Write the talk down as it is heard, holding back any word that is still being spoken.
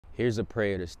Here's a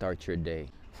prayer to start your day.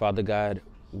 Father God,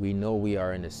 we know we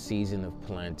are in a season of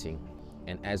planting.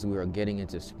 And as we are getting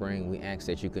into spring, we ask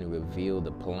that you can reveal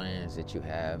the plans that you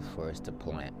have for us to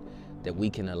plant, that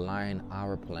we can align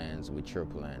our plans with your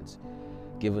plans.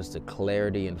 Give us the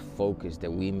clarity and focus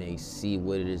that we may see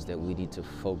what it is that we need to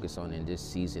focus on in this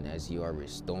season as you are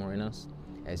restoring us,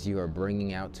 as you are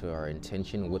bringing out to our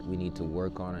intention what we need to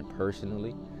work on it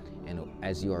personally, and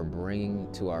as you are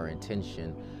bringing to our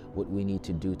intention what we need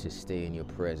to do to stay in your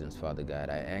presence, Father God.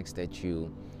 I ask that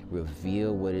you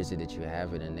reveal what is it that you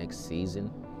have in the next season,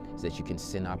 so that you can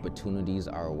send opportunities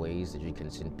our ways, that you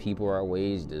can send people our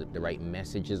ways, the right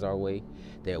messages our way,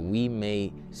 that we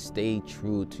may stay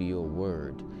true to your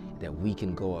word, that we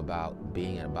can go about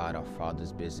being about our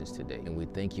Father's business today. And we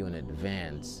thank you in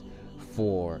advance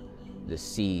for the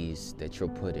seeds that you're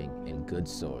putting in good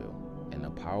soil. In the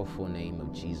powerful name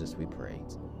of Jesus we pray.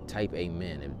 Type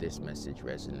amen if this message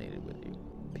resonated with you.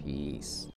 Peace.